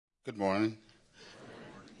Good morning.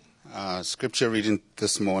 Scripture reading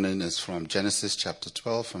this morning is from Genesis chapter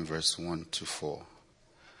 12 from verse 1 to 4.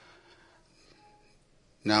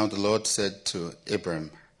 Now the Lord said to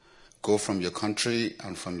Abram, "Go from your country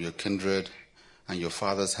and from your kindred and your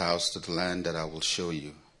father's house to the land that I will show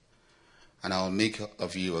you. And I will make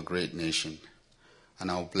of you a great nation,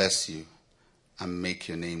 and I will bless you and make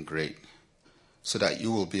your name great, so that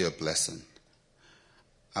you will be a blessing.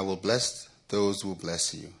 I will bless those who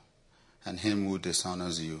bless you, and him who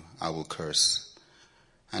dishonors you I will curse.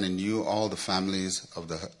 And in you all the families of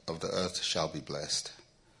the earth shall be blessed."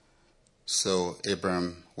 So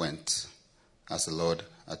Abram went, as the Lord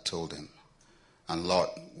had told him, and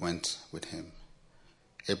Lot went with him.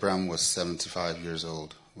 Abram was 75 years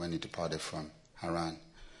old when he departed from Haran.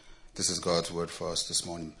 This is God's word for us this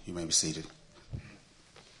morning. You may be seated.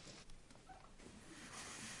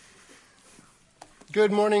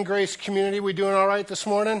 Good morning, Grace Community. We doing all right this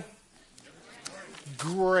morning?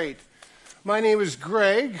 Great. My name is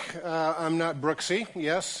Greg. I'm not Brooksy.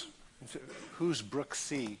 Yes? Who's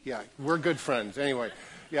Brooksy? Yeah, we're good friends. Anyway,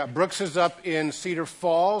 yeah, Brooks is up in Cedar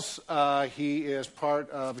Falls.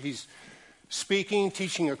 He's speaking,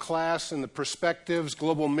 teaching a class in the Perspectives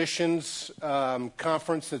Global Missions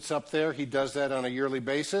Conference that's up there. He does that on a yearly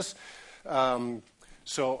basis.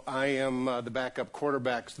 So I am the backup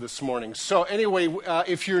quarterback this morning. So anyway,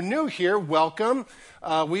 if you're new here, welcome.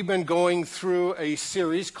 We've been going through a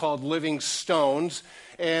series called Living Stones,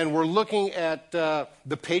 and we're looking at the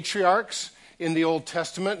patriarchs in the Old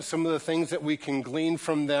Testament, some of the things that we can glean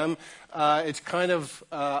from them. It's kind of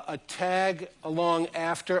a tag along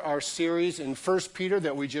after our series in 1 Peter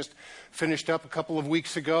that we just finished up a couple of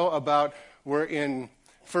weeks ago about where in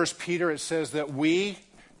 1 Peter it says that we,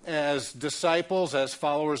 as disciples, as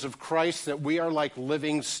followers of Christ, that we are like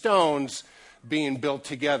living stones being built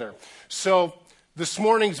together. So this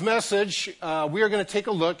morning's message, we are going to take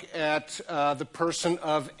a look at the person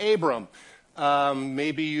of Abram.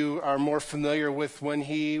 Maybe you are more familiar with when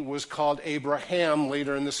he was called Abraham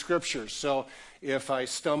later in the scriptures. So if I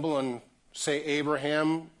stumble and say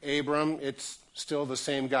Abram, it's still the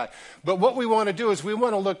same guy. But what we want to do is we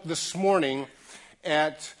want to look this morning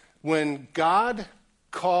at when God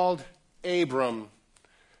called Abram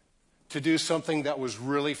to do something that was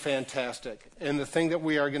really fantastic. And the thing that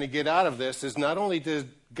we are going to get out of this is not only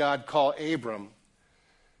did God call Abram,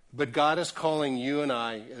 but God is calling you and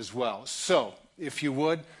I as well. So, if you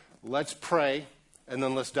would, let's pray, and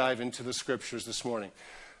then let's dive into the scriptures this morning.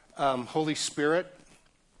 Holy Spirit,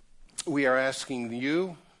 we are asking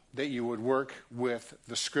you that you would work with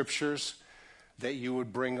the scriptures, that you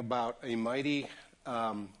would bring about a mighty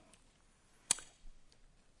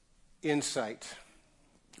insight,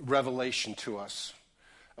 revelation to us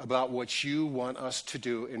about what you want us to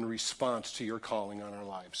do in response to your calling on our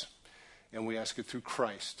lives. And we ask it through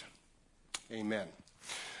Christ. Amen.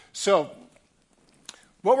 So,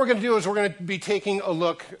 what we're going to do is we're going to be taking a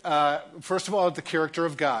look, first of all, at the character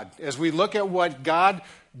of God. As we look at what God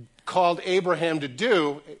called Abraham to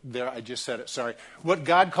do, what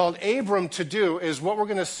God called Abram to do is what we're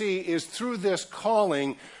going to see is through this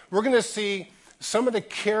calling, we're going to see some of the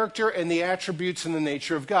character and the attributes and the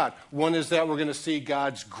nature of God. One is that we're going to see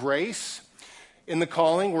God's grace in the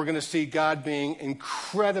calling. We're going to see God being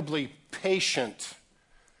incredibly patient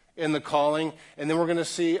in the calling. And then we're going to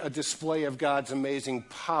see a display of God's amazing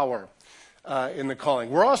power in the calling.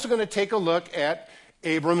 We're also going to take a look at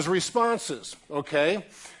Abram's responses, okay?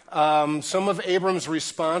 Some of Abram's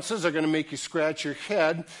responses are going to make you scratch your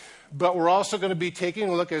head, but we're also going to be taking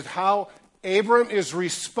a look at how Abram is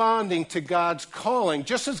responding to God's calling.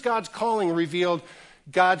 Just as God's calling revealed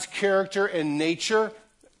God's character and nature,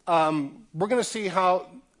 we're going to see how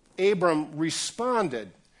Abram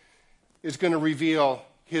responded is going to reveal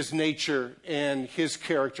his nature and his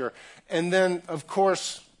character. And then, of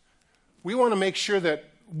course, we want to make sure that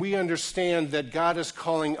we understand that God is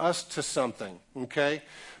calling us to something, okay?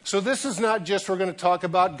 So this is not just we're going to talk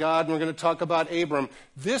about God and we're going to talk about Abram.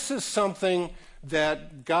 This is something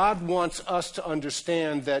that God wants us to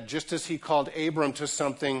understand, that just as he called Abram to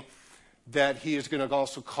something, that he is going to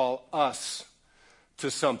also call us to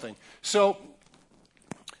something. So,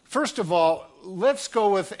 first of all, let's go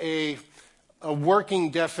with a working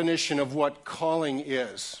definition of what calling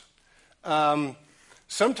is.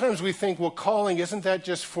 Sometimes we think, well, calling, isn't that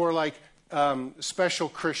just for like special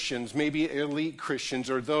Christians, maybe elite Christians,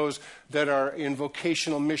 or those that are in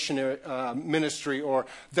vocational ministry, or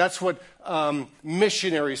that's what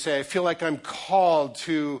missionaries say. I feel like I'm called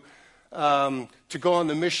to go on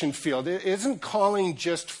the mission field. Isn't calling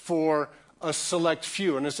just for a select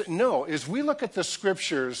few? And no, as we look at the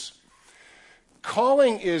scriptures,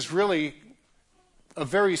 calling is really a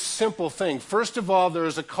very simple thing. First of all, there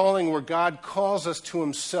is a calling where God calls us to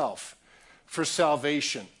himself for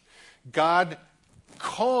salvation. God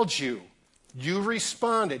called you. You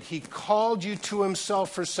responded. He called you to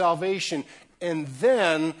himself for salvation. And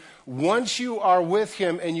then, once you are with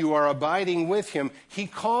him and you are abiding with him, he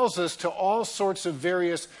calls us to all sorts of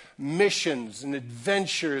various missions and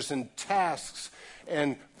adventures and tasks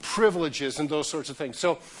and privileges and those sorts of things.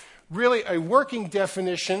 So, really, a working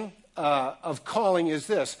definition of calling is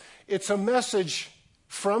this. It's a message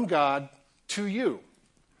from God to you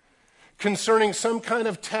concerning some kind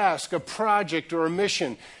of task, a project, or a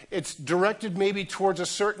mission. It's directed maybe towards a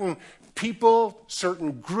certain people,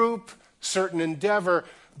 certain group, certain endeavor,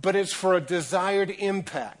 but it's for a desired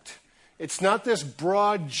impact. It's not this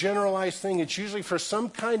broad, generalized thing. It's usually for some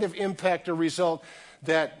kind of impact or result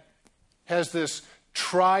that has this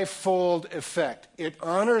trifold effect. It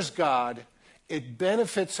honors God, it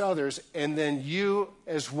benefits others, and then you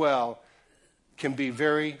as well can be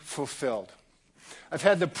very fulfilled. I've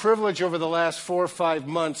had the privilege over the last 4 or 5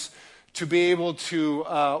 months to be able to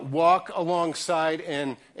walk alongside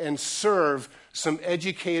and serve some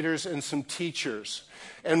educators and some teachers.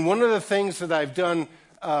 And one of the things that I've done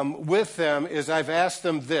with them is I've asked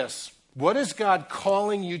them this: what is God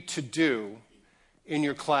calling you to do in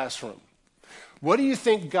your classroom? What do you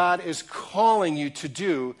think God is calling you to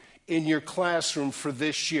do in your classroom for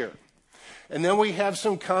this year? And then we have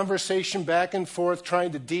some conversation back and forth,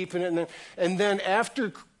 trying to deepen it. And then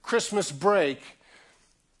after Christmas break,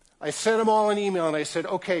 I sent them all an email and I said,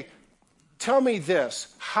 okay, tell me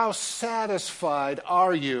this. How satisfied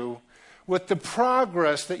are you with the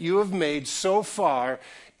progress that you have made so far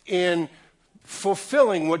in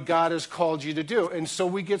fulfilling what God has called you to do? And so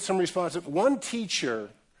we get some responses. One teacher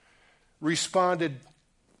responded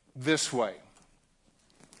this way.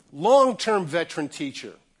 Long-term veteran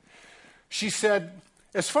teacher. She said,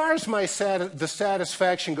 as far as the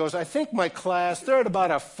satisfaction goes, I think my class, they're at about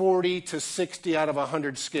a 40 to 60 out of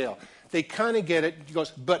 100 scale. They kind of get it. She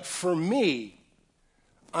goes, but for me,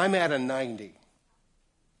 I'm at a 90.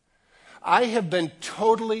 I have been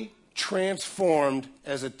totally transformed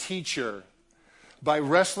as a teacher by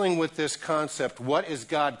wrestling with this concept. What is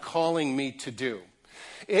God calling me to do?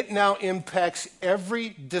 It now impacts every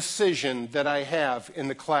decision that I have in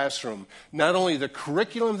the classroom. Not only the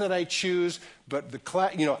curriculum that I choose, but the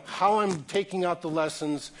how I'm taking out the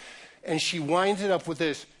lessons. And she winds it up with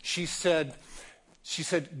this. She said,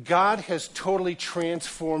 God has totally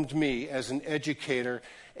transformed me as an educator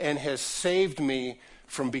and has saved me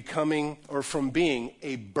from being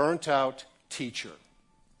a burnt out teacher.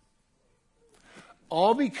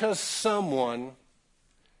 All because someone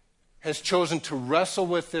has chosen to wrestle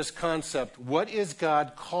with this concept. What is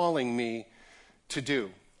God calling me to do?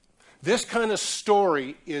 This kind of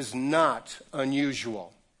story is not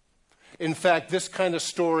unusual. In fact, this kind of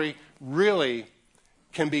story really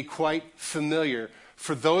can be quite familiar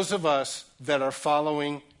for those of us that are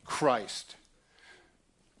following Christ.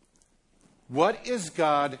 What is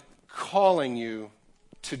God calling you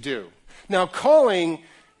to do? Now, calling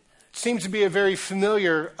seems to be a very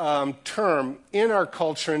familiar term in our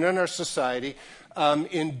culture and in our society.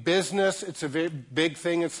 In business, it's a very big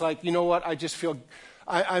thing. It's like, you know what, I just feel,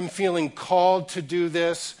 I'm feeling called to do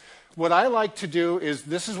this. What I like to do is,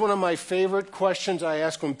 this is one of my favorite questions I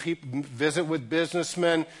ask when people visit with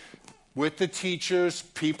businessmen, with the teachers,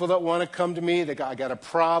 people that want to come to me. I got a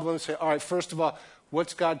problem. Say, all right, first of all,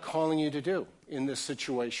 what's God calling you to do in this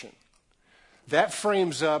situation? That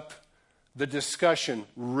frames up the discussion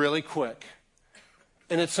really quick.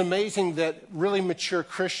 And it's amazing that really mature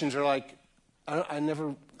Christians are like, I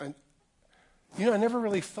never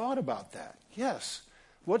really thought about that. Yes.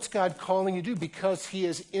 What's God calling you to do? Because he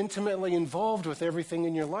is intimately involved with everything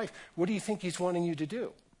in your life. What do you think he's wanting you to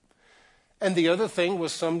do? And the other thing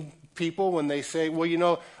was, some people, when they say,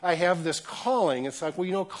 well, I have this calling, it's like,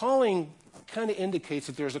 calling kind of indicates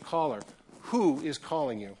that there's a caller. Who is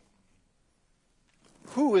calling you?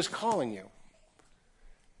 Who is calling you?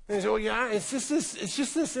 And they say, it's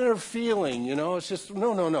just this inner feeling, it's just,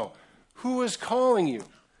 no. Who is calling you?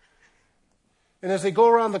 And as they go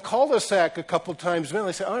around the cul-de-sac a couple times,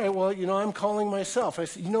 they say, all right, I'm calling myself. I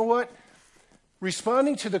say, you know what?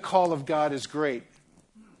 Responding to the call of God is great.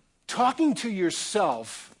 Talking to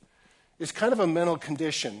yourself is kind of a mental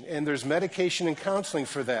condition, and there's medication and counseling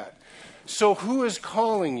for that. So who is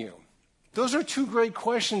calling you? Those are two great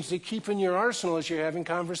questions to keep in your arsenal as you're having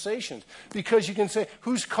conversations. Because you can say,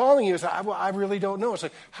 who's calling you? It's like, I really don't know. It's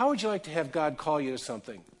like, how would you like to have God call you to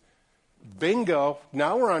something? Bingo.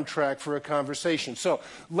 Now we're on track for a conversation. So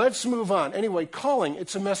let's move on. Anyway, calling,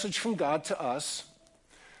 it's a message from God to us,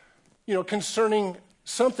 concerning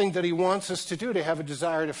something that he wants us to do to have a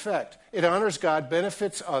desired effect. It honors God,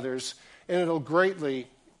 benefits others, and it'll greatly,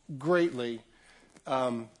 greatly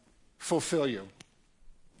fulfill you.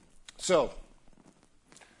 So,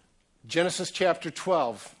 Genesis chapter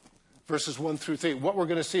 12, verses 1 through 3. What we're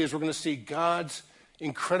going to see is we're going to see God's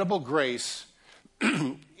incredible grace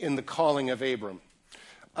in the calling of Abram.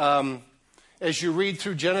 As you read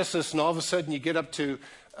through Genesis and all of a sudden you get up to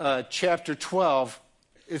chapter 12,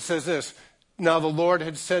 it says this: Now the Lord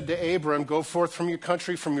had said to Abram, go forth from your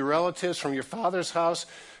country, from your relatives, from your father's house,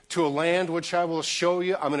 to a land which I will show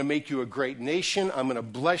you. I'm going to make you a great nation. I'm going to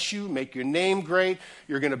bless you, make your name great.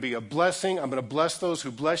 You're going to be a blessing. I'm going to bless those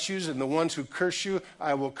who bless you, and the ones who curse you,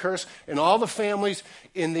 I will curse. And all the families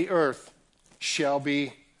in the earth shall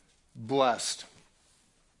be blessed.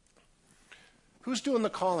 Who's doing the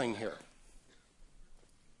calling here?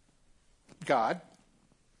 God.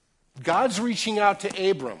 God's reaching out to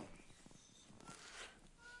Abram.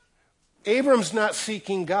 Abram's not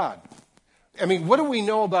seeking God. I mean, what do we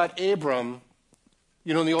know about Abram,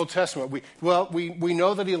 in the Old Testament? We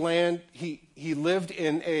know that he lived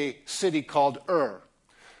in a city called Ur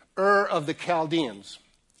of the Chaldeans,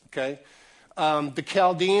 okay? The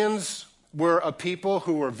Chaldeans were a people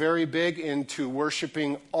who were very big into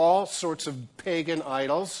worshiping all sorts of pagan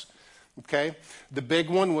idols, okay? The big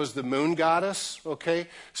one was the moon goddess, okay?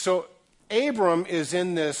 So Abram is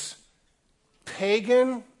in this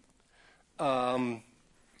pagan,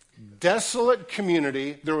 desolate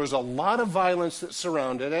community. There was a lot of violence that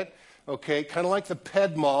surrounded it, okay? Kind of like the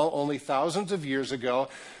Ped Mall only thousands of years ago.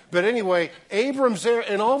 But anyway, Abram's there,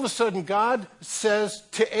 and all of a sudden God says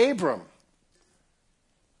to Abram,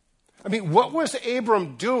 I mean, what was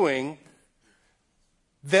Abram doing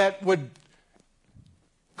that would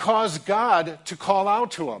cause God to call out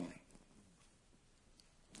to him?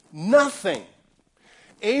 Nothing.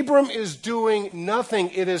 Abram is doing nothing.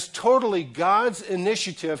 It is totally God's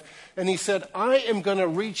initiative. And he said, I am going to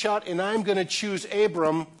reach out and I'm going to choose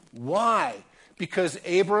Abram. Why? Because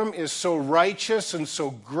Abram is so righteous and so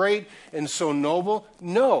great and so noble?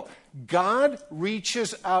 No. God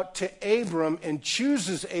reaches out to Abram and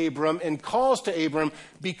chooses Abram and calls to Abram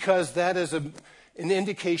because that is an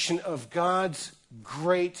indication of God's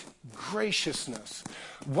great graciousness.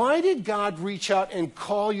 Why did God reach out and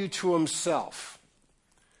call you to himself?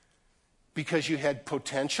 Because you had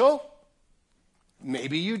potential?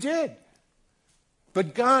 Maybe you did.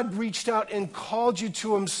 But God reached out and called you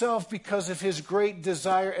to himself because of his great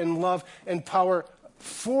desire and love and power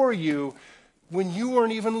for you when you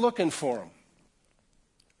weren't even looking for him.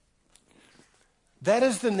 That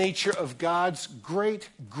is the nature of God's great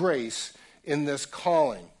grace in this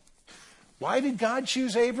calling. Why did God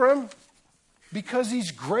choose Abram? Because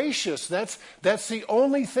he's gracious. That's the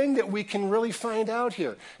only thing that we can really find out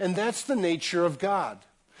here. And that's the nature of God.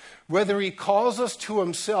 Whether he calls us to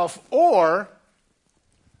himself or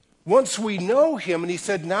once we know him and he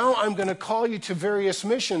said, now I'm going to call you to various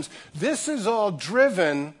missions, this is all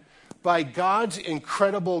driven by God's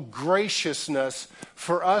incredible graciousness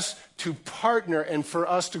for us to partner and for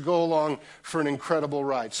us to go along for an incredible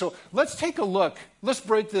ride. So let's take a look. Let's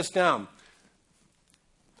break this down.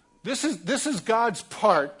 This is God's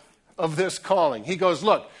part of this calling. He goes,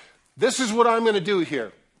 look, this is what I'm going to do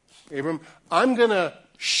here, Abram. I'm going to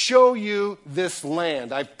show you this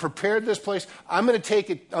land. I've prepared this place. I'm going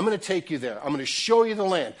to take you there. I'm going to show you the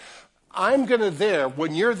land.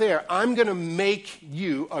 When you're there, I'm going to make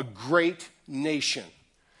you a great nation,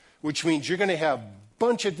 which means you're going to have a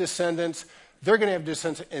bunch of descendants. They're going to have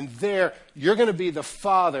descendants. And you're going to be the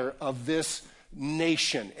father of this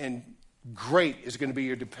nation. And great is going to be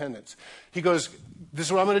your dependence. He goes, this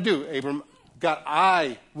is what I'm going to do, Abram. God,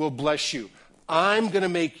 I will bless you. I'm going to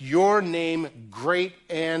make your name great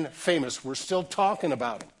and famous. We're still talking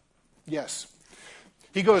about it. Yes.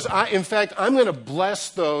 He goes, in fact, I'm going to bless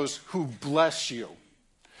those who bless you.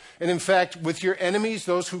 And in fact, with your enemies,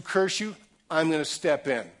 those who curse you, I'm going to step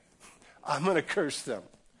in. I'm going to curse them.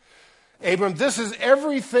 Abram, this is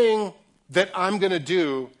everything that I'm going to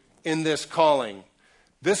do in this calling.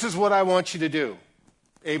 This is what I want you to do.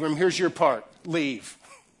 Abram, here's your part. Leave.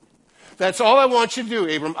 That's all I want you to do,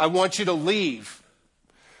 Abram. I want you to leave.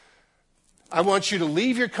 I want you to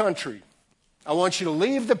leave your country. I want you to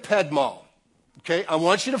leave the Ped Mall. Okay? I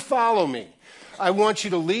want you to follow me. I want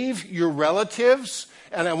you to leave your relatives,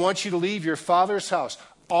 and I want you to leave your father's house.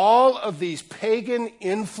 All of these pagan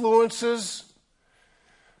influences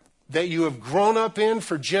that you have grown up in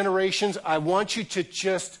for generations, I want you to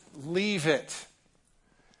just leave it.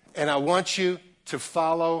 and I want you to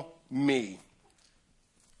follow me.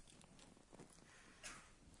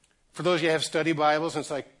 For those of you who have study Bibles, and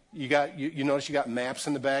it's like you notice you got maps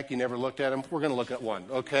in the back. You never looked at them. We're going to look at one,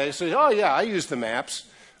 okay? So, oh, yeah, I use the maps.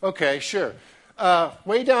 Okay, sure.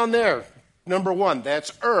 Way down there, number 1,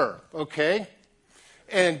 that's okay?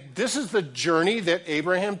 And this is the journey that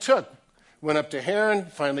Abraham took. Went up to Haran,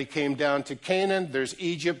 finally came down to Canaan. There's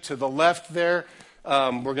Egypt to the left there.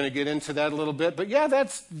 We're going to get into that a little bit. But, yeah,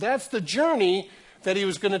 that's the journey that he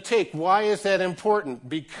was going to take. Why is that important?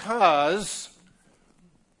 Because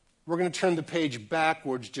we're going to turn the page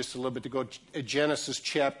backwards just a little bit to go to Genesis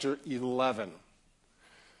chapter 11.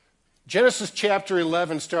 Genesis chapter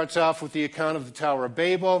 11 starts off with the account of the Tower of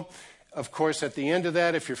Babel. Of course, at the end of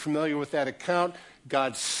that, if you're familiar with that account,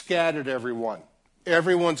 God scattered everyone.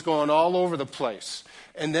 Everyone's going all over the place.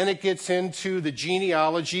 And then it gets into the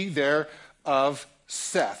genealogy there of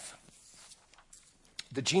Seth.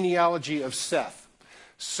 The genealogy of Seth.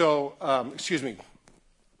 So,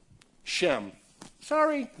 Shem.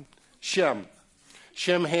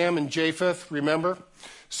 Shem, Ham, and Japheth, remember?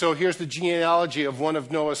 So here's the genealogy of one of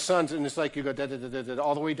Noah's sons, and it's like you go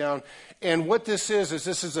all the way down. And what this is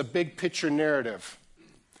this is a big picture narrative.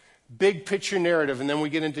 Big picture narrative, and then we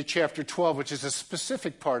get into chapter 12, which is a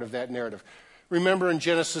specific part of that narrative. Remember in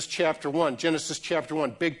Genesis chapter 1,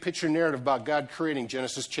 big picture narrative about God creating.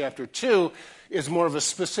 Genesis chapter 2 is more of a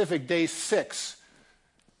specific day 6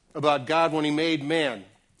 about God when he made man.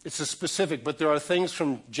 It's a specific, but there are things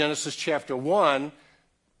from Genesis chapter 1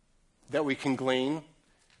 that we can glean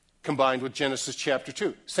combined with Genesis chapter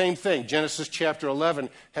 2. Same thing, Genesis chapter 11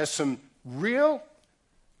 has some real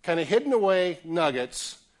kind of hidden away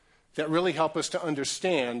nuggets that really help us to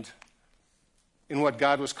understand in what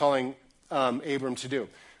God was calling Abram to do.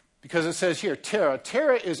 Because it says here, Terah.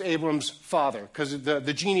 Terah is Abram's father, because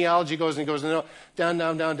the genealogy goes down,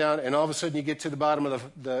 and all of a sudden you get to the bottom of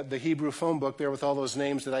the Hebrew phone book there with all those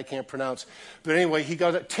names that I can't pronounce. But anyway, he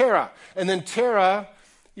goes, Terah. And then Terah,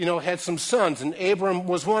 had some sons, and Abram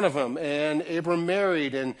was one of them. And Abram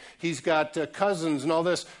married, and he's got cousins and all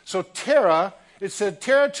this. So Terah, it said,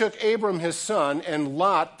 Terah took Abram his son, and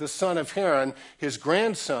Lot, the son of Haran, his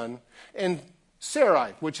grandson, and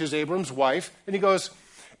Sarai, which is Abram's wife. And he goes,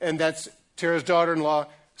 and that's Terah's daughter-in-law,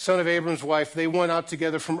 son of Abram's wife. They went out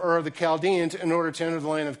together from Ur of the Chaldeans in order to enter the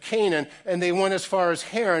land of Canaan, and they went as far as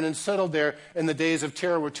Haran and settled there, and the days of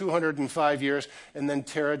Terah were 205 years, and then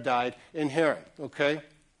Terah died in Haran, okay?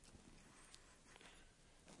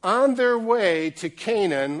 On their way to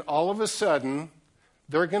Canaan, all of a sudden,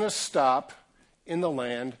 they're going to stop in the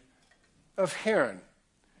land of Haran.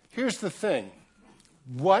 Here's the thing.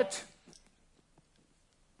 What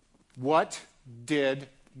did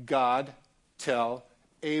God tell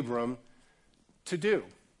Abram to do?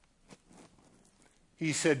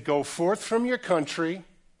 He said, go forth from your country.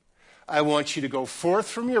 I want you to go forth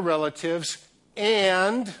from your relatives,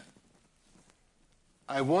 and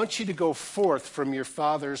I want you to go forth from your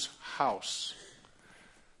father's house.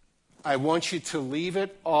 I want you to leave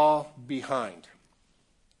it all behind.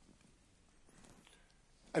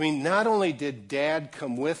 I mean, not only did Dad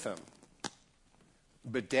come with him,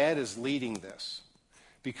 but Dad is leading this.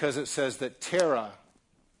 Because it says that Terah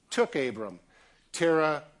took Abram.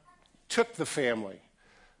 Terah took the family.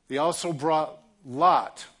 They also brought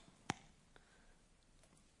Lot.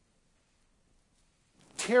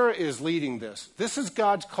 Terah is leading this. This is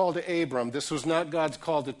God's call to Abram. This was not God's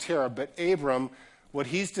call to Terah, but Abram, what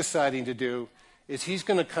he's deciding to do is he's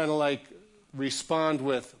going to kind of like respond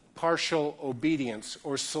with partial obedience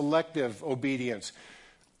or selective obedience.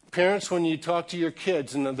 Parents, when you talk to your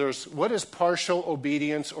kids, and what is partial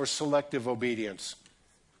obedience or selective obedience?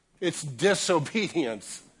 It's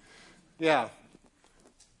disobedience. Yeah.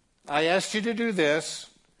 I asked you to do this.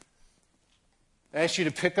 I asked you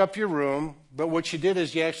to pick up your room, but what you did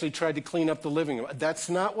is you actually tried to clean up the living room. That's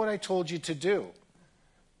not what I told you to do.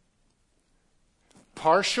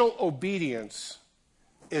 Partial obedience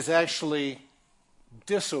is actually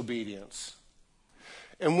disobedience.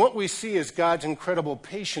 And what we see is God's incredible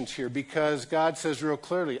patience here, because God says real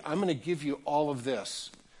clearly, I'm going to give you all of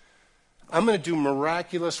this. I'm going to do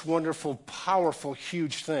miraculous, wonderful, powerful,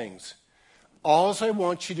 huge things. All I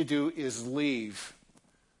want you to do is leave,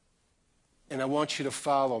 and I want you to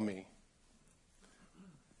follow me.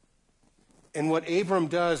 And what Abram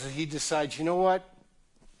does is he decides, you know what?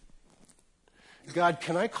 God,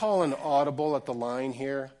 can I call an audible at the line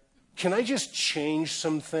here? Can I just change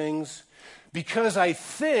some things? Because I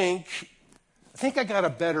think I got a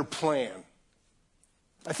better plan.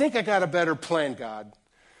 I think I got a better plan, God.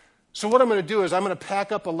 So what I'm going to do is I'm going to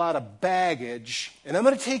pack up a lot of baggage, and I'm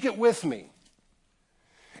going to take it with me.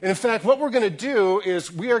 And in fact, what we're going to do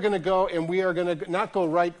is we are going to go, and we are going to not go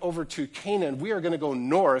right over to Canaan. We are going to go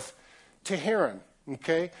north to Haran.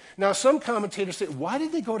 Okay? Now, some commentators say, why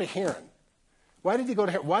did they go to Haran? Why did they go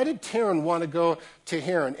to Haran? Why did Terah want to go to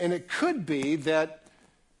Haran? And it could be that,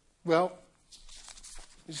 well,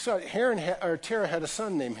 you saw Terah had a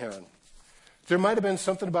son named Haran. There might have been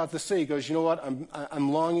something about the city. He goes, you know what?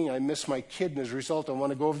 I'm longing. I miss my kid, and as a result, I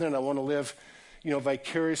want to go over there and I want to live,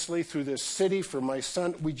 vicariously through this city for my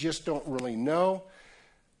son. We just don't really know.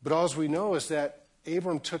 But all we know is that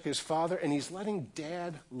Abram took his father, and he's letting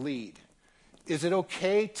Dad lead. Is it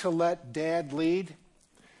okay to let Dad lead?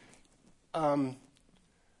 As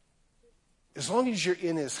long as you're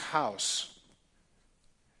in his house,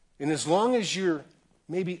 and as long as you're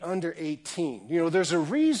maybe under 18. There's a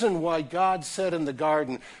reason why God said in the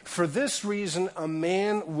garden, for this reason a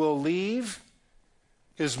man will leave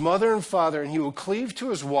his mother and father, and he will cleave to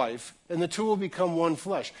his wife, and the two will become one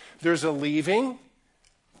flesh. There's a leaving.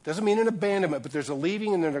 Doesn't mean an abandonment, but there's a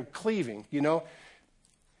leaving and then a cleaving, And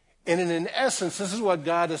in essence, this is what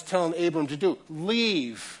God is telling Abram to do.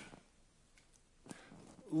 Leave.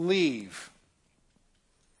 Leave.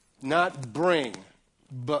 Not bring,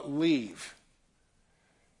 but leave.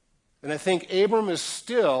 And I think Abram is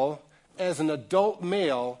still, as an adult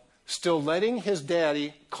male, still letting his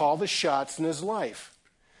daddy call the shots in his life.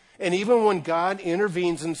 And even when God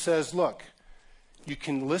intervenes and says, look, you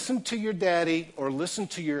can listen to your daddy or listen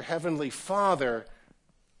to your heavenly Father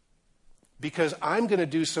because I'm going to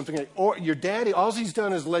do something. Or your daddy, all he's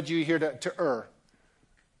done is led you here to Ur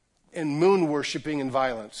and moon worshiping and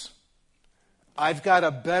violence. I've got a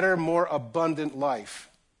better, more abundant life.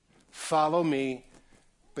 Follow me.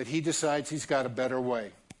 But he decides he's got a better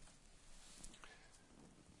way.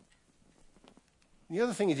 The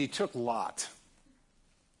other thing is he took Lot.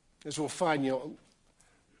 As we'll find,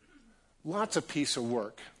 Lot's a piece of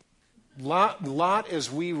work. Lot, as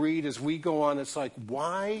we read, as we go on, it's like,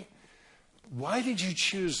 why did you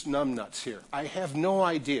choose numbnuts here? I have no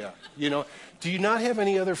idea. Do you not have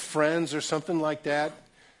any other friends or something like that?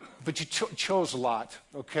 But you chose Lot,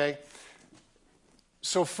 okay?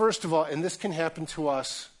 So first of all, and this can happen to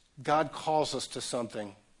us, God calls us to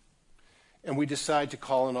something, and we decide to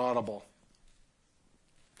call an audible.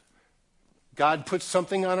 God puts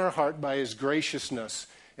something on our heart by his graciousness,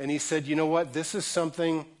 and he said, you know what, this is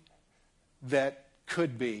something that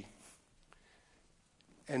could be.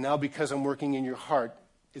 And now because I'm working in your heart,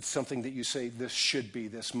 it's something that you say, this should be,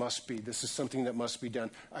 this must be, this is something that must be done.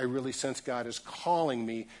 I really sense God is calling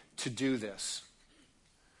me to do this.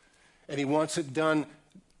 And he wants it done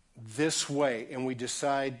this way, and we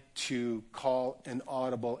decide to call an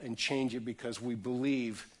audible and change it because we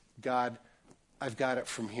believe, God, I've got it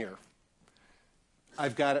from here.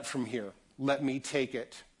 I've got it from here. Let me take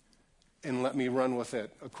it and let me run with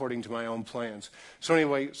it according to my own plans. So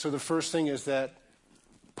anyway, the first thing is that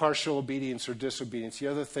partial obedience or disobedience. The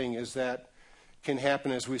other thing is that can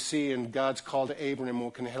happen, as we see in God's call to Abraham,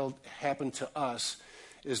 what can happen to us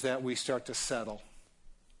is that we start to settle.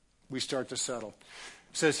 We start to settle.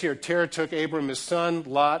 It says here, Terah took Abram his son,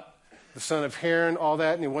 Lot, the son of Haran, all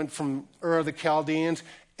that, and he went from Ur of the Chaldeans,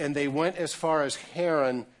 and they went as far as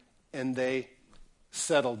Haran, and they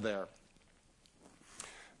settled there.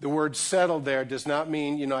 The word settled there does not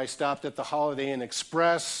mean, I stopped at the Holiday Inn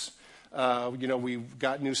Express, we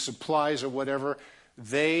got new supplies or whatever.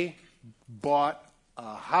 They bought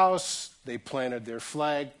a house, they planted their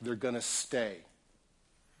flag, they're going to stay.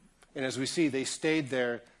 And as we see, they stayed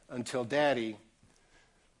there until Daddy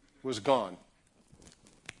was gone.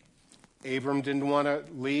 Abram didn't want to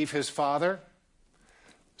leave his father,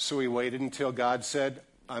 so he waited until God said,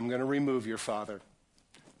 I'm going to remove your father.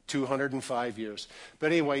 205 years.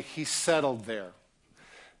 But anyway, he settled there.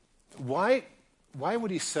 Why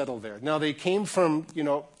would he settle there? Now, they came from,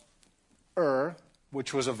 Ur,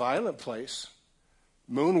 which was a violent place,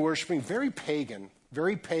 moon worshiping, very pagan,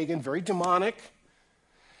 very demonic.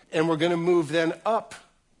 And we're going to move then up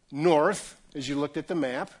north, as you looked at the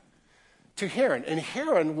map, to Haran. And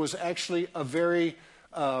Haran was actually a very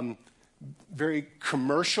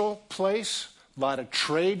commercial place. A lot of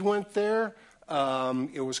trade went there.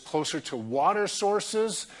 It was closer to water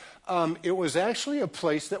sources. It was actually a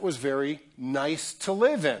place that was very nice to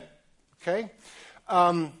live in. Okay?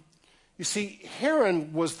 You see,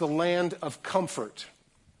 Haran was the land of comfort.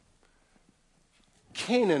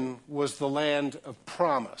 Canaan was the land of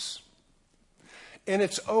promise. And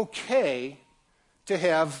it's okay to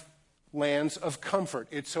have lands of comfort.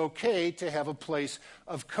 It's okay to have a place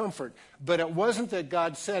of comfort. But it wasn't that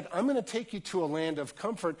God said, I'm going to take you to a land of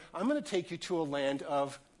comfort. I'm going to take you to a land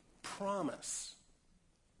of promise.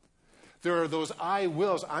 There are those I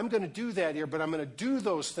wills. I'm going to do that here, but I'm going to do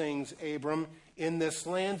those things, Abram, in this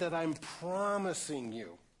land that I'm promising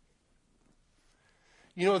you.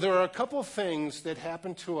 You know, there are a couple things that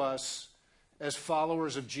happen to us as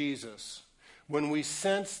followers of Jesus when we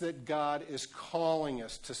sense that God is calling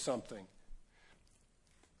us to something.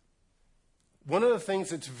 One of the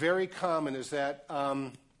things that's very common is that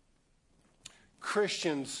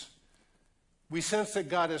Christians, we sense that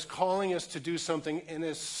God is calling us to do something, and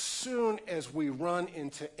as soon as we run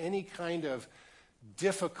into any kind of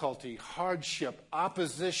difficulty, hardship,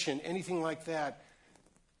 opposition, anything like that,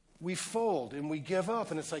 we fold and we give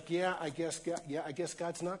up, and it's like, I guess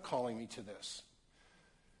God's not calling me to this.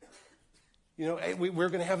 You know, we're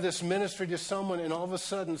going to have this ministry to someone, and all of a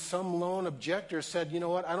sudden some lone objector said, you know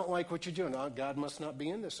what, I don't like what you're doing. Oh, God must not be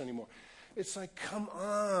in this anymore. It's like, come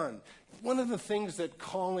on. One of the things that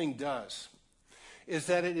calling does is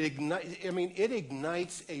that it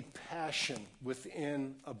ignites a passion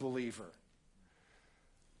within a believer.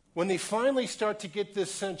 When they finally start to get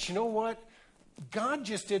this sense, you know what, God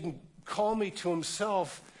just didn't call me to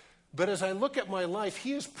himself, but as I look at my life,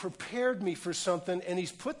 he has prepared me for something, and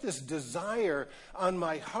he's put this desire on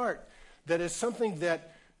my heart that is something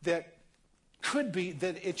that could be,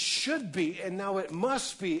 that it should be, and now it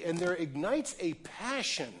must be, and there ignites a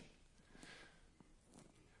passion.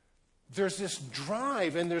 There's this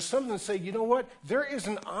drive, and there's something to say, you know what, there is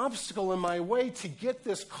an obstacle in my way to get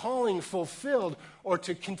this calling fulfilled or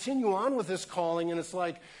to continue on with this calling, and it's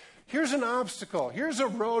like, here's an obstacle, here's a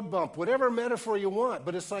road bump, whatever metaphor you want,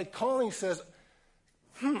 but it's like calling says,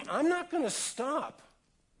 I'm not going to stop.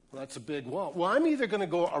 Well, that's a big wall. Well, I'm either going to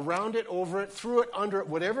go around it, over it, through it, under it,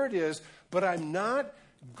 whatever it is, but I'm not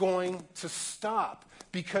going to stop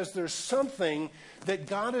because there's something that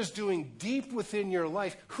God is doing deep within your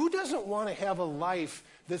life. Who doesn't want to have a life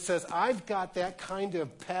that says, I've got that kind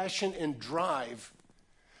of passion and drive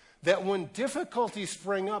that when difficulties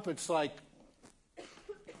spring up, it's like,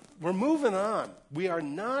 we're moving on. We are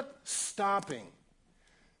not stopping.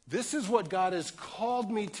 This is what God has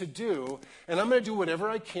called me to do, and I'm going to do whatever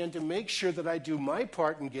I can to make sure that I do my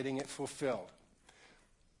part in getting it fulfilled.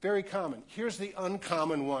 Very common. Here's the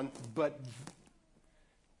uncommon one, but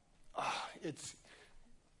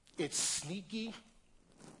it's sneaky,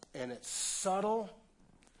 and it's subtle,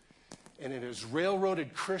 and it has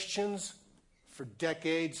railroaded Christians for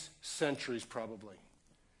decades, centuries probably.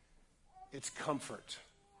 It's comfort.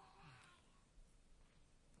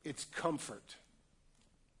 It's comfort.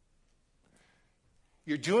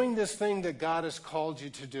 You're doing this thing that God has called you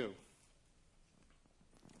to do.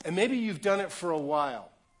 And maybe you've done it for a while.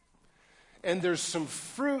 And there's some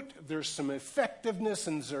fruit, there's some effectiveness,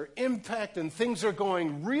 and there's impact, and things are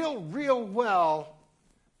going real, real well,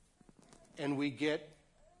 and we get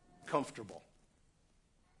comfortable.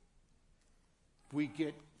 We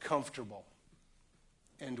get comfortable,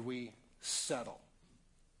 and we settle.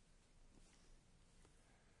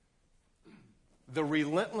 The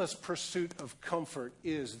relentless pursuit of comfort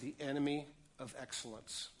is the enemy of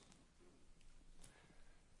excellence.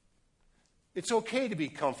 It's okay to be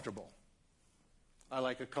comfortable. I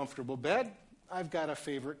like a comfortable bed. I've got a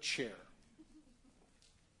favorite chair.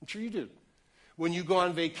 I'm sure you do. When you go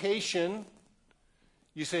on vacation,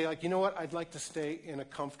 you say, like, you know what? I'd like to stay in a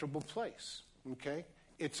comfortable place. Okay?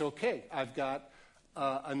 It's okay. I've got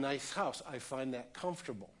a nice house. I find that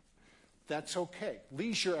comfortable. That's okay.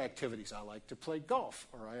 Leisure activities. I like to play golf,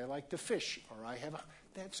 or I like to fish, or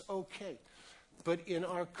that's okay. But in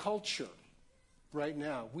our culture right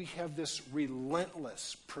now, we have this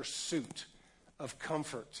relentless pursuit of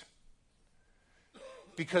comfort.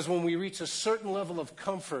 Because when we reach a certain level of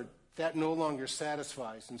comfort, that no longer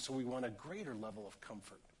satisfies, and so we want a greater level of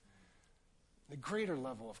comfort. A greater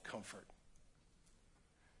level of comfort.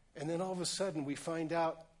 And then all of a sudden we find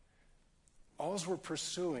out all we're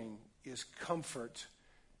pursuing is comfort,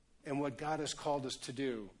 and what God has called us to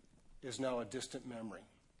do is now a distant memory.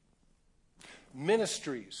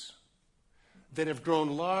 Ministries that have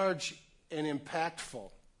grown large and impactful,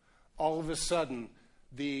 all of a sudden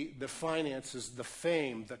the finances, the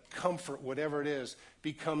fame, the comfort, whatever it is,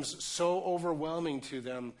 becomes so overwhelming to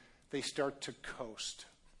them, they start to coast.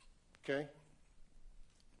 Okay?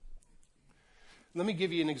 Let me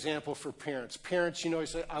give you an example for parents. Parents, you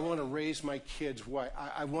say, I want to raise my kids right.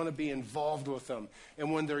 I want to be involved with them.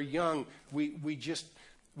 And when they're young, we just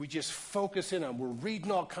focus in on. We're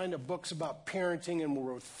reading all kind of books about parenting, and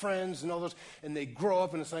we're with friends and all those. And they grow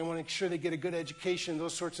up, and it's like, I want to make sure they get a good education,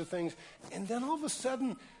 those sorts of things. And then all of a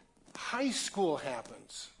sudden, high school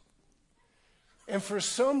happens. And for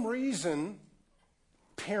some reason,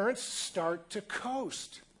 parents start to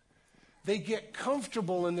coast. They get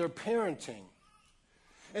comfortable in their parenting.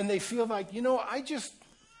 And they feel like,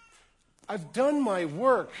 I've done my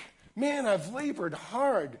work. Man, I've labored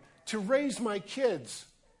hard to raise my kids.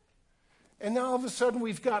 And now all of a sudden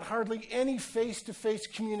we've got hardly any face-to-face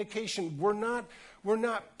communication. We're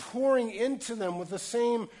not pouring into them with the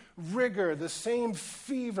same rigor, the same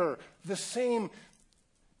fever, the same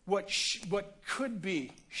what could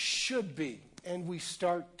be, should be. And we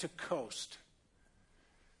start to coast.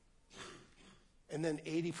 And then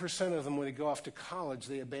 80% of them, when they go off to college,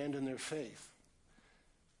 they abandon their faith.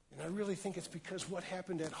 And I really think it's because what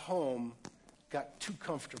happened at home got too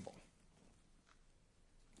comfortable.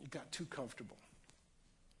 It got too comfortable.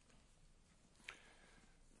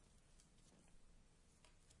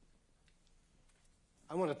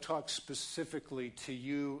 I want to talk specifically to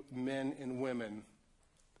you men and women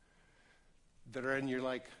that are in your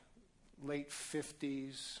late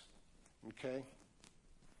 50s, okay?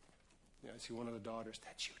 Yeah, I see one of the daughters.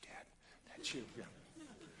 That's you, Dad. That's you. Yeah.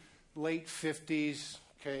 Late 50s,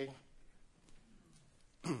 okay?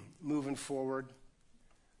 Moving forward.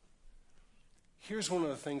 Here's one of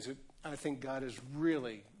the things that I think God has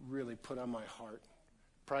really, really put on my heart.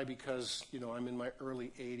 Probably because, I'm in my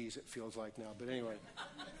early 80s, it feels like now. But anyway.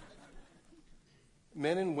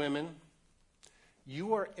 Men and women,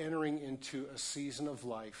 you are entering into a season of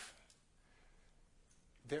life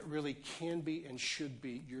that really can be and should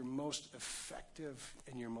be your most effective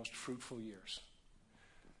and your most fruitful years.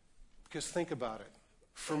 Because think about it.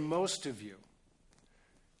 For most of you,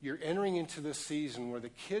 you're entering into this season where the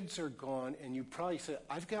kids are gone and you probably say,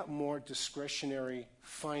 I've got more discretionary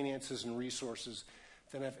finances and resources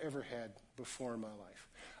than I've ever had before in my life.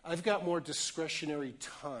 I've got more discretionary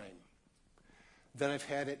time than I've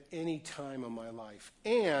had at any time in my life.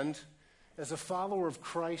 And as a follower of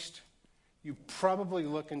Christ, you probably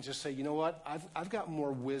look and just say, you know what? I've got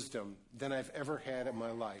more wisdom than I've ever had in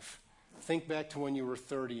my life. Think back to when you were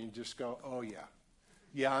 30 and just go, oh yeah.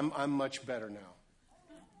 Yeah, I'm much better now.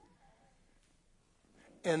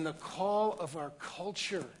 And the call of our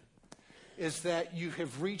culture is that you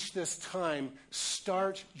have reached this time,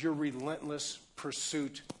 start your relentless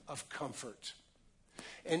pursuit of comfort.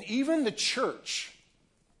 And even the church,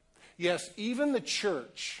 yes, even the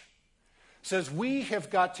church says we have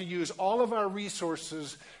got to use all of our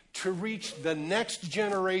resources to reach the next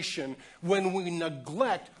generation when we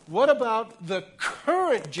neglect what about the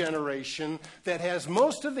current generation that has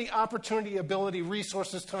most of the opportunity, ability,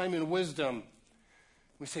 resources, time, and wisdom.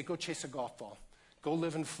 We say, go chase a golf ball. Go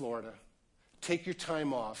live in Florida. Take your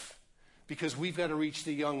time off because we've got to reach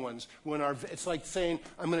the young ones. It's like saying,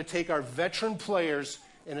 I'm going to take our veteran players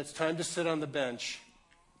and it's time to sit on the bench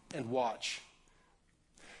and watch.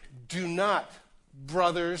 Do not,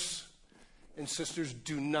 brothers and sisters,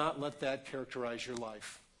 do not let that characterize your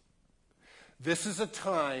life. This is a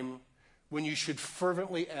time when you should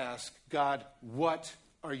fervently ask, God, what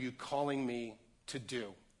are you calling me to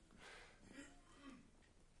do?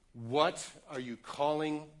 What are you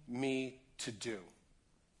calling me to do?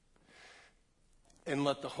 And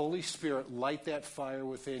let the Holy Spirit light that fire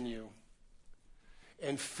within you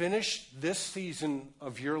and finish this season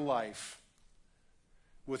of your life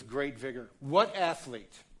with great vigor. What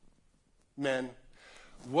athlete, men,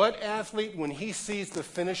 what athlete, when he sees the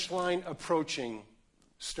finish line approaching,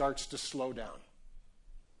 starts to slow down?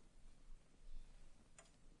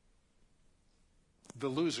 The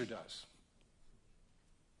loser does.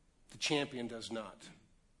 The champion does not.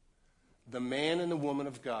 The man and the woman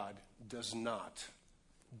of God does not.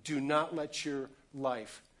 Do not let your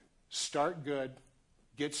life start good,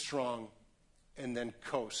 get strong, and then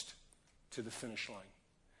coast to the finish line.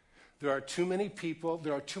 There are too many people,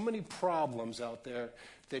 there are too many problems out there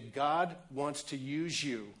that God wants to use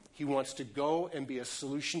you. He wants to go and be a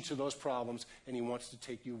solution to those problems, and he wants to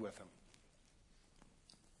take you with him.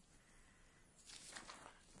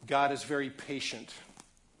 God is very patient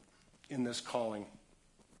in this calling.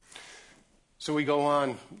 So we go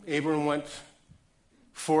on. Abram went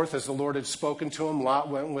forth as the Lord had spoken to him. Lot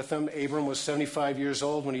went with him. Abram was 75 years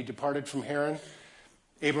old when he departed from Haran.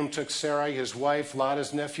 Abram took Sarai, his wife, Lot,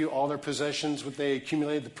 his nephew, all their possessions, which they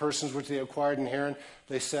accumulated, the persons which they acquired in Haran.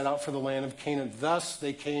 They set out for the land of Canaan. Thus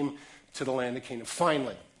they came to the land of Canaan.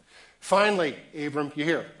 Finally, Abram, you're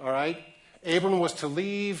here, all right? Abram was to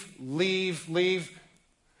leave.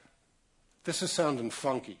 This is sounding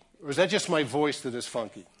funky. Or is that just my voice that is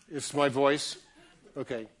funky? It's my voice?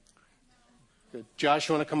 Okay. Good. Josh,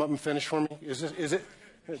 you want to come up and finish for me? Is it?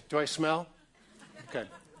 Do I smell? Okay.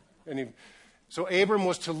 So Abram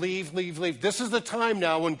was to leave. This is the time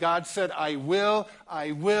now when God said, I will.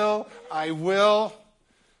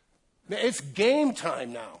 It's game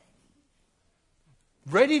time now.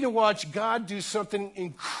 ready to watch God do something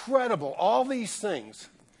incredible, all these things.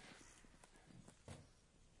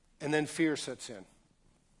 And then fear sets in.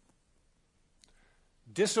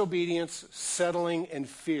 Disobedience, settling, and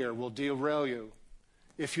fear will derail you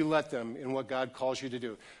if you let them in what God calls you to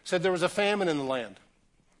do. Said there was a famine in the land.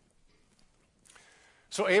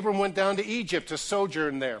 So Abram went down to Egypt to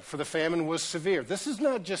sojourn there, for the famine was severe. This is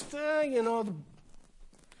not just, the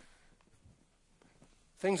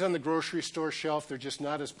things on the grocery store shelf, they're just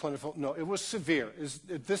not as plentiful. No, it was severe.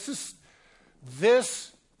 This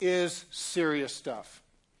is serious stuff.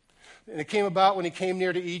 And it came about when he came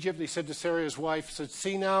near to Egypt, he said to Sarah, his wife, said,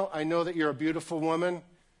 "See now, I know that you're a beautiful woman."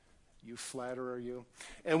 You flatterer, you.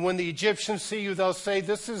 "And when the Egyptians see you, they'll say,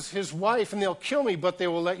 'This is his wife,' and they'll kill me, but they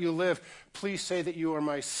will let you live. Please say that you are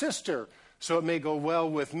my sister, so it may go well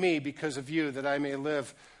with me because of you, that I may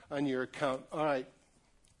live on your account." All right.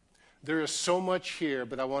 There is so much here,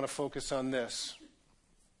 but I want to focus on this.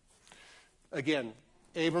 Again,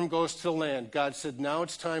 Abram goes to the land. God said, now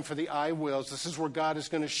it's time for the I wills. This is where God is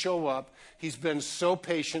going to show up. He's been so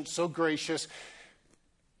patient, so gracious.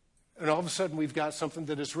 And all of a sudden, we've got something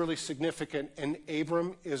that is really significant, and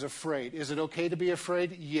Abram is afraid. Is it okay to be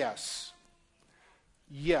afraid? Yes.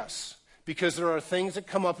 Yes. Because there are things that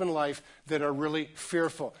come up in life that are really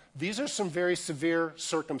fearful. These are some very severe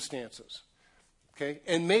circumstances. Okay?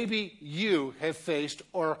 And maybe you have faced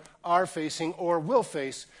or are facing or will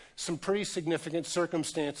face some pretty significant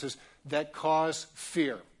circumstances that cause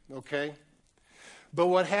fear. Okay? But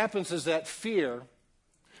what happens is that fear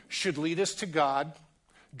should lead us to God,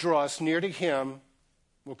 draw us near to Him,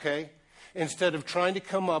 okay, instead of trying to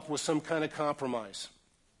come up with some kind of compromise.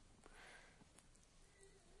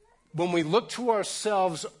 When we look to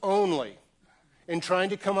ourselves only and trying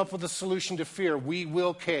to come up with a solution to fear, we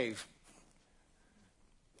will cave.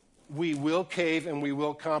 We will cave and we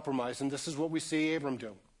will compromise. And this is what we see Abram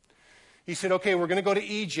do. He said, okay, we're going to go to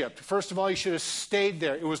Egypt. First of all, he should have stayed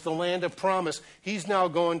there. It was the land of promise. He's now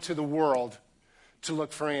going to the world to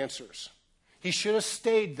look for answers. He should have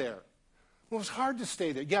stayed there. Well, it was hard to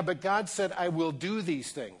stay there. Yeah, but God said, I will do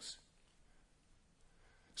these things.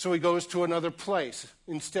 So he goes to another place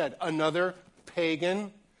instead, another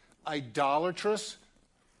pagan, idolatrous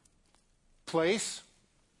place.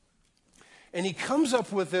 And he comes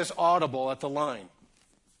up with this audible at the line.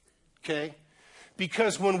 Okay?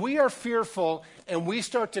 Because when we are fearful and we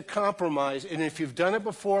start to compromise, and if you've done it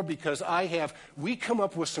before, because I have, we come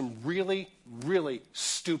up with some really, really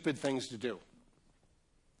stupid things to do.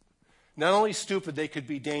 Not only stupid, they could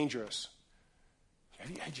be dangerous.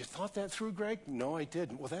 Had you thought that through, Greg? No, I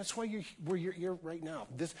didn't. Well, that's why you're where you're here right now.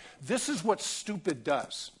 This is what stupid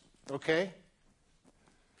does, okay?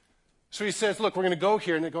 So he says, look, we're going to go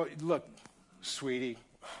here. And they go, look, sweetie,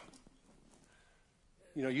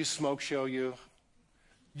 you smoke show,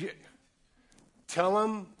 tell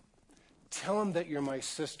them that you're my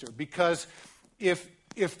sister. Because if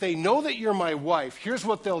they know that you're my wife, here's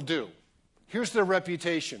what they'll do. Here's their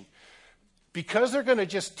reputation. Because they're going to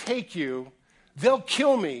just take you, they'll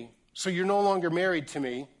kill me so you're no longer married to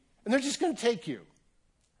me, and they're just going to take you.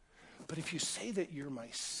 But if you say that you're my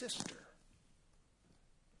sister,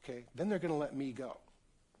 okay, then they're going to let me go.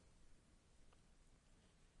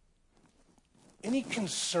 Any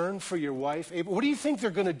concern for your wife? What do you think they're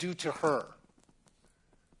going to do to her?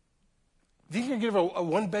 Do you think you're going to give her a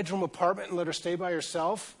one-bedroom apartment and let her stay by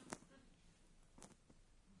herself?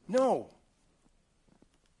 No.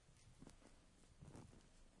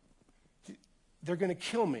 They're going to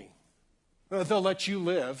kill me. They'll let you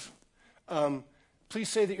live. Please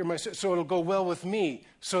say that you're my sister, so it'll go well with me,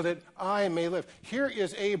 so that I may live. Here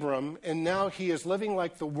is Abram, and now he is living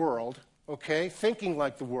like the world, okay, thinking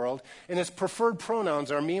like the world, and his preferred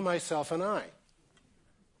pronouns are me, myself, and I.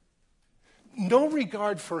 No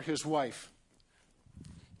regard for his wife.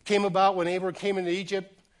 Came about when Abram came into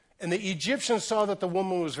Egypt, and the Egyptians saw that the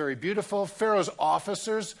woman was very beautiful. Pharaoh's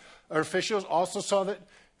officers or officials also saw that,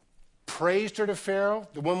 praised her to Pharaoh.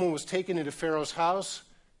 The woman was taken into Pharaoh's house.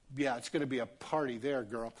 Yeah, it's going to be a party there,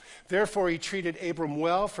 girl. Therefore, he treated Abram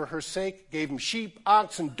well for her sake, gave him sheep,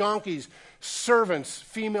 oxen, donkeys, servants,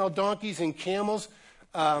 female donkeys, and camels.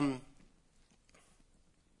 In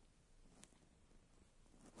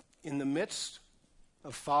the midst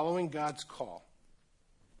of following God's call,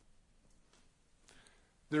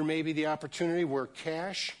 there may be the opportunity where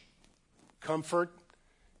cash, comfort,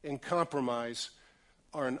 and compromise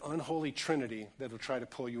are an unholy trinity that will try to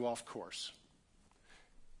pull you off course.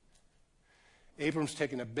 Abram's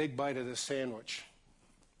taking a big bite of this sandwich,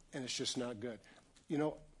 and it's just not good.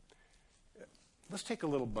 Let's take a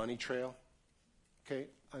little bunny trail, okay,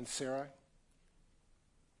 on Sarai.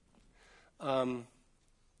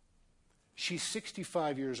 She's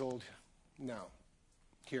 65 years old now,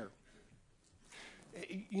 here.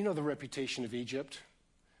 You know the reputation of Egypt.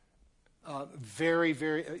 Very,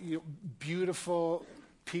 very beautiful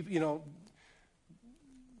people,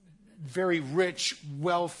 very rich,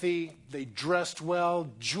 wealthy. They dressed well,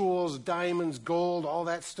 jewels, diamonds, gold, all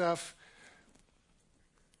that stuff.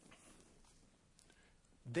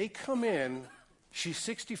 They come in, she's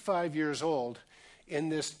 65 years old, in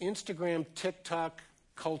this Instagram, TikTok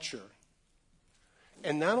culture.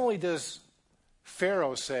 And not only does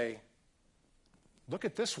Pharaoh say, look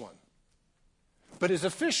at this one, but his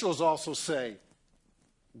officials also say,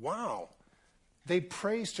 wow, they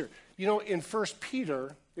praised her. In 1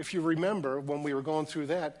 Peter, if you remember when we were going through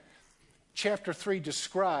that, chapter 3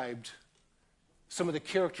 described some of the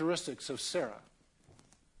characteristics of Sarah.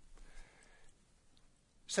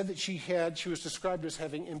 Said that she was described as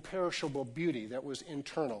having imperishable beauty that was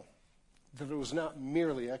internal, that it was not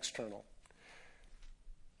merely external.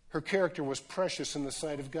 Her character was precious in the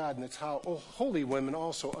sight of God, and it's how holy women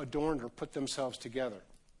also adorned her, put themselves together.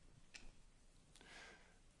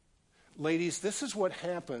 Ladies, this is what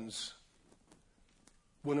happens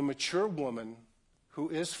when a mature woman who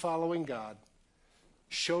is following God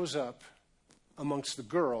shows up amongst the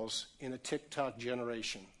girls in a TikTok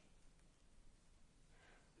generation.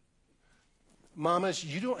 Mamas,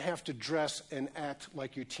 you don't have to dress and act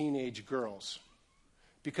like your teenage girls,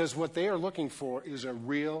 because what they are looking for is a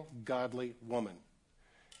real godly woman,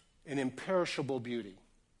 an imperishable beauty.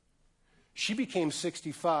 She became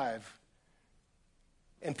 65,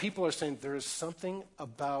 and people are saying there is something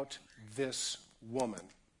about this woman.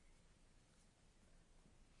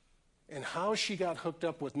 And how she got hooked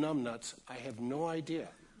up with numbnuts, I have no idea.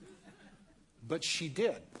 But she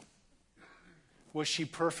did. Was she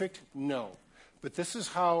perfect? No. But this is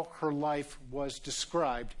how her life was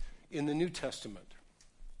described in the New Testament.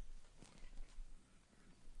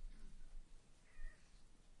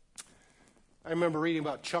 I remember reading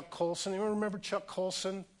about Chuck Colson. Anyone remember Chuck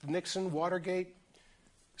Colson? Nixon, Watergate?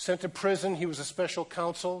 Sent to prison. He was a special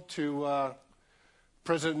counsel to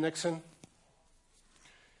President Nixon.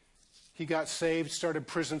 He got saved, started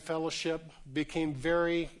prison fellowship, became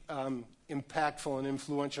very impactful and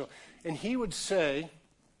influential. And he would say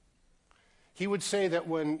that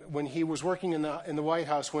when he was working in the White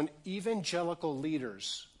House, when evangelical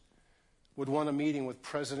leaders would want a meeting with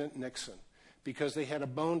President Nixon because they had a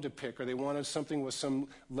bone to pick or they wanted something with some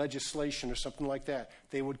legislation or something like that,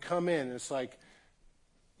 they would come in and it's like,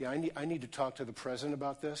 yeah, I need to talk to the president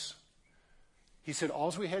about this. He said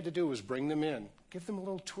all we had to do was bring them in, give them a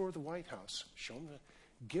little tour of the White House, show them,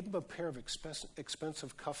 give them a pair of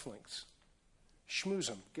expensive cufflinks, schmooze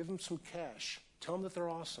them, give them some cash, tell them that they're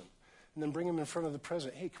awesome. And then bring him in front of the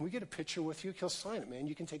president. Hey, can we get a picture with you? He'll sign it, man.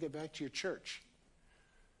 You can take it back to your church.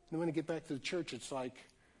 And then when you get back to the church, it's like,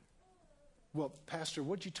 well, Pastor,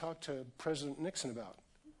 what did you talk to President Nixon about?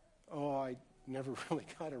 Oh, I never really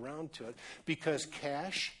got around to it. Because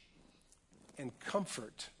cash and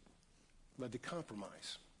comfort led to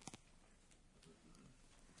compromise.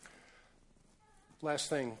 Last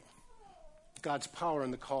thing, God's power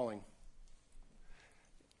in the calling.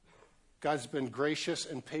 God's been gracious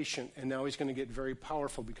and patient, and now he's going to get very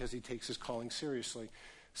powerful because he takes his calling seriously. It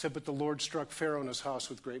said, but the Lord struck Pharaoh and his house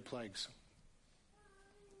with great plagues.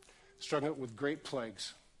 Struck it with great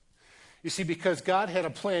plagues. You see, because God had a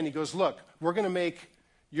plan, he goes, look, you're going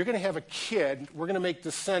to have a kid, we're going to make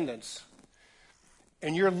descendants,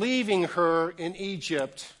 and you're leaving her in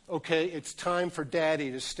Egypt, okay, it's time for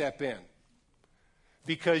daddy to step in.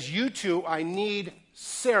 Because you two, I need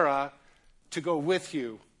Sarah to go with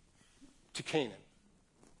you to Canaan.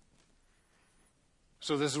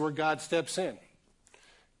 So this is where God steps in.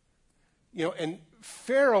 And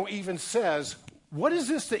Pharaoh even says, what is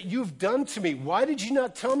this that you've done to me? Why did you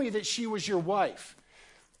not tell me that she was your wife?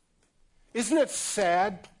 Isn't it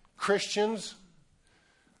sad, Christians,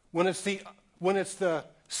 when it's the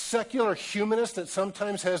secular humanist that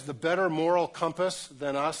sometimes has the better moral compass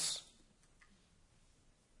than us?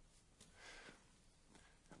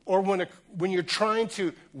 Or when you're trying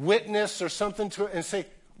to witness or something to it and say,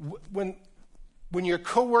 when your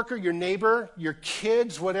coworker, your neighbor, your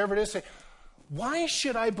kids, whatever it is, say, why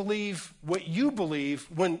should I believe what you believe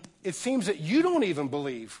when it seems that you don't even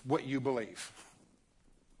believe what you believe?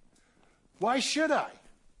 Why should I?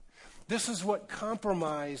 This is what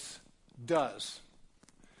compromise does.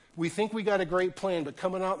 We think we got a great plan, but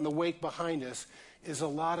coming out in the wake behind us is a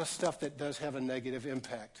lot of stuff that does have a negative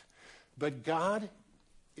impact. But God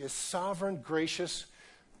is sovereign, gracious.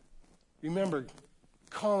 Remember,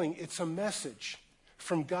 calling, it's a message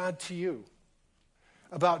from God to you.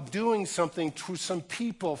 about doing something to some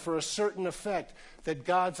people for a certain effect, that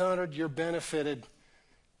God's honored, you're benefited,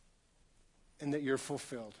 and that you're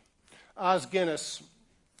fulfilled. Os Guinness,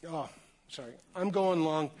 I'm going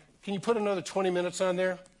long. Can you put another 20 minutes on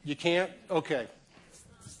there? You can't? Okay.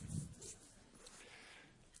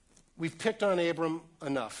 We've picked on Abram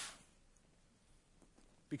enough,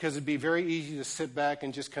 because it'd be very easy to sit back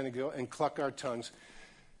and just kind of go and cluck our tongues.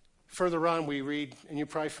 Further on, we read, and you're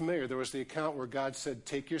probably familiar, there was the account where God said,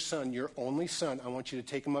 take your son, your only son, I want you to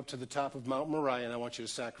take him up to the top of Mount Moriah, and I want you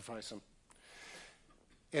to sacrifice him.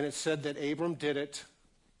 And it said that Abram did it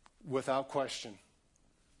without question.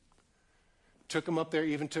 Took him up there,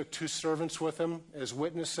 even took 2 servants with him as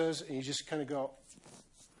witnesses, and you just kind of go,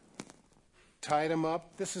 tied him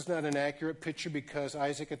up. This is not an accurate picture, because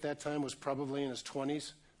Isaac at that time was probably in his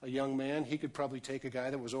 20s, a young man. He could probably take a guy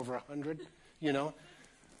that was over 100, you know.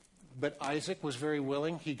 But Isaac was very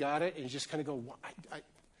willing. He got it, and you just kind of go,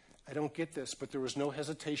 I don't get this. But there was no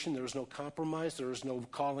hesitation. There was no compromise. There was no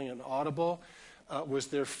calling an audible. Was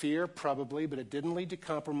there fear? Probably, but it didn't lead to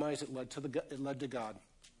compromise. It led to God.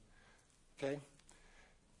 Okay?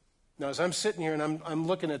 Now, as I'm sitting here and I'm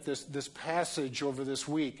looking at this passage over this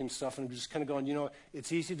week and stuff, and I'm just kind of going, you know,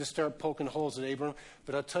 it's easy to start poking holes at Abram,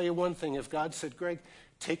 but I'll tell you one thing. If God said, Greg,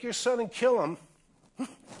 take your son and kill him,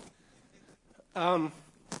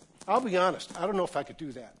 I'll be honest, I don't know if I could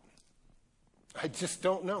do that. I just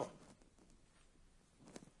don't know.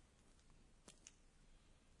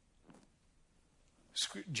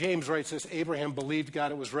 James writes this, Abraham believed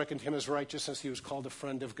God, it was reckoned him as righteousness, he was called a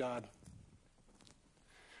friend of God.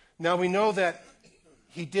 Now we know that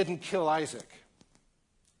he didn't kill Isaac.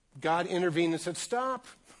 God intervened and said, stop.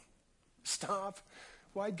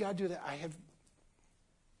 Why'd God do that?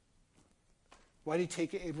 Why did he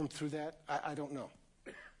take Abram through that? I don't know.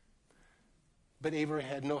 But Abraham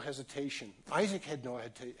had no hesitation. Isaac had no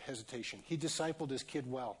hesitation. He discipled his kid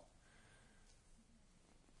well.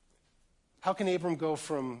 How can Abram go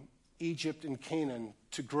from Egypt and Canaan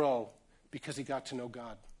to grow? Because he got to know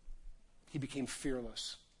God. He became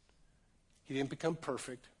fearless. He didn't become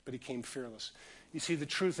perfect, but he became fearless. You see, the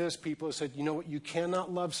truth is, people have said, you know what, you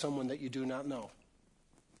cannot love someone that you do not know.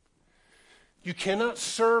 You cannot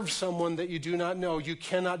serve someone that you do not know. You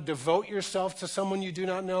cannot devote yourself to someone you do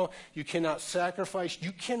not know. You cannot sacrifice.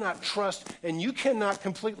 You cannot trust. And you cannot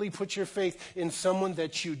completely put your faith in someone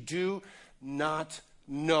that you do not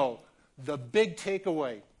know. The big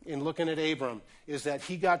takeaway in looking at Abram is that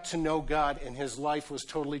he got to know God and his life was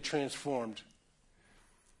totally transformed.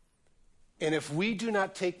 And if we do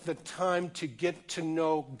not take the time to get to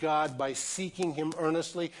know God by seeking him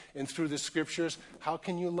earnestly and through the scriptures, how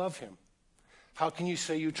can you love him? How can you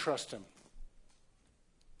say you trust him?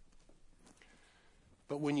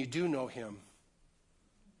 But when you do know him,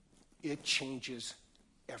 it changes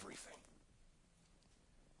everything.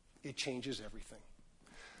 It changes everything.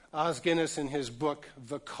 Os Guinness, in his book,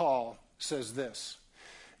 The Call, says this.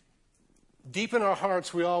 Deep in our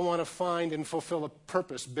hearts, we all want to find and fulfill a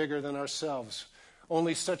purpose bigger than ourselves.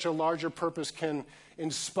 Only such a larger purpose can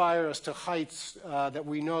inspire us to heights that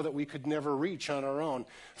we know that we could never reach on our own.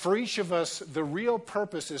 For each of us, the real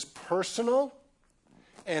purpose is personal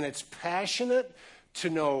and it's passionate to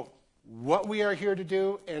know what we are here to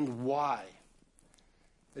do and why.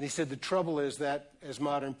 And he said the trouble is that as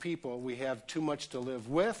modern people, we have too much to live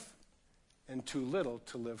with and too little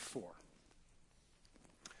to live for.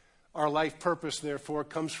 Our life purpose, therefore,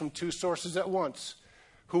 comes from 2 sources at once.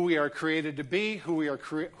 Who we are created to be, who we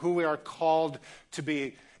are called to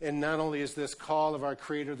be. And not only is this call of our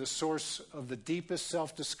Creator the source of the deepest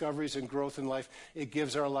self-discoveries and growth in life, it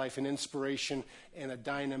gives our life an inspiration and a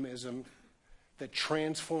dynamism that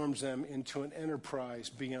transforms them into an enterprise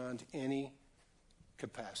beyond any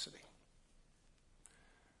capacity.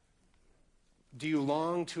 Do you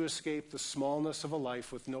long to escape the smallness of a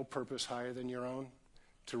life with no purpose higher than your own?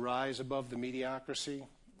 To rise above the mediocrity,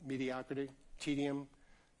 tedium,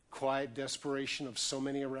 quiet desperation of so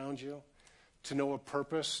many around you? To know a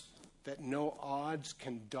purpose that no odds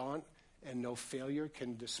can daunt and no failure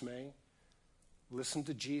can dismay? Listen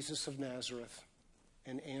to Jesus of Nazareth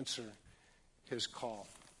and answer his call.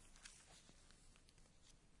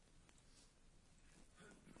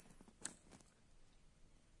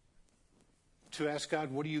 To ask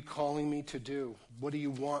God, what are you calling me to do? What do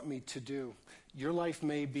you want me to do? Your life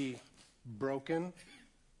may be broken,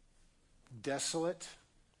 desolate,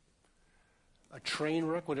 a train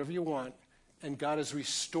wreck, whatever you want, and God has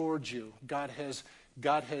restored you. God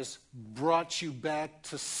has brought you back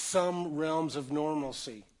to some realms of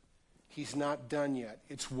normalcy. He's not done yet.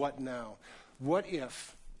 It's what now? What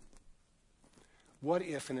if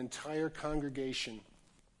an entire congregation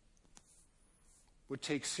would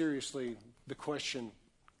take seriously the question,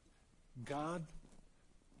 God,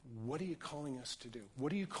 what are you calling us to do?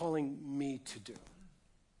 What are you calling me to do?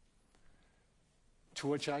 To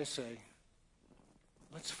which I say,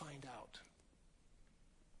 let's find out.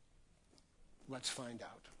 Let's find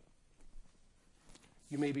out.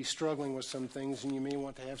 You may be struggling with some things, and you may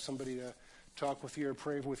want to have somebody to talk with you or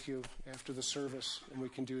pray with you after the service, and we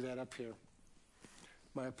can do that up here.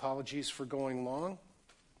 My apologies for going long.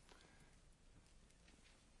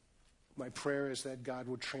 My prayer is that God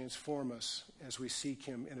would transform us as we seek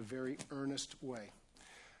him in a very earnest way.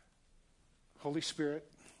 Holy Spirit,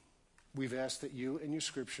 we've asked that you and your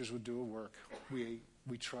scriptures would do a work. We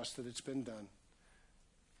trust that it's been done.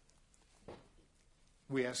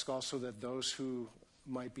 We ask also that those who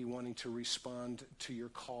might be wanting to respond to your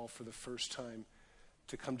call for the first time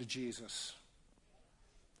to come to Jesus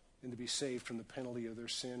and to be saved from the penalty of their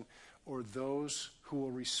sin, or those who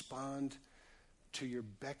will respond to your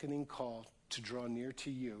beckoning call to draw near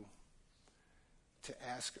to you, to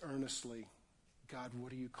ask earnestly, God,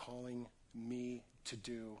 what are you calling me to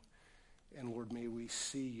do? And Lord, may we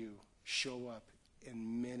see you show up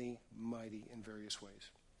in many, mighty, and various ways.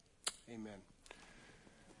 Amen.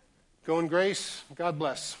 Go in grace. God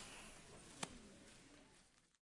bless.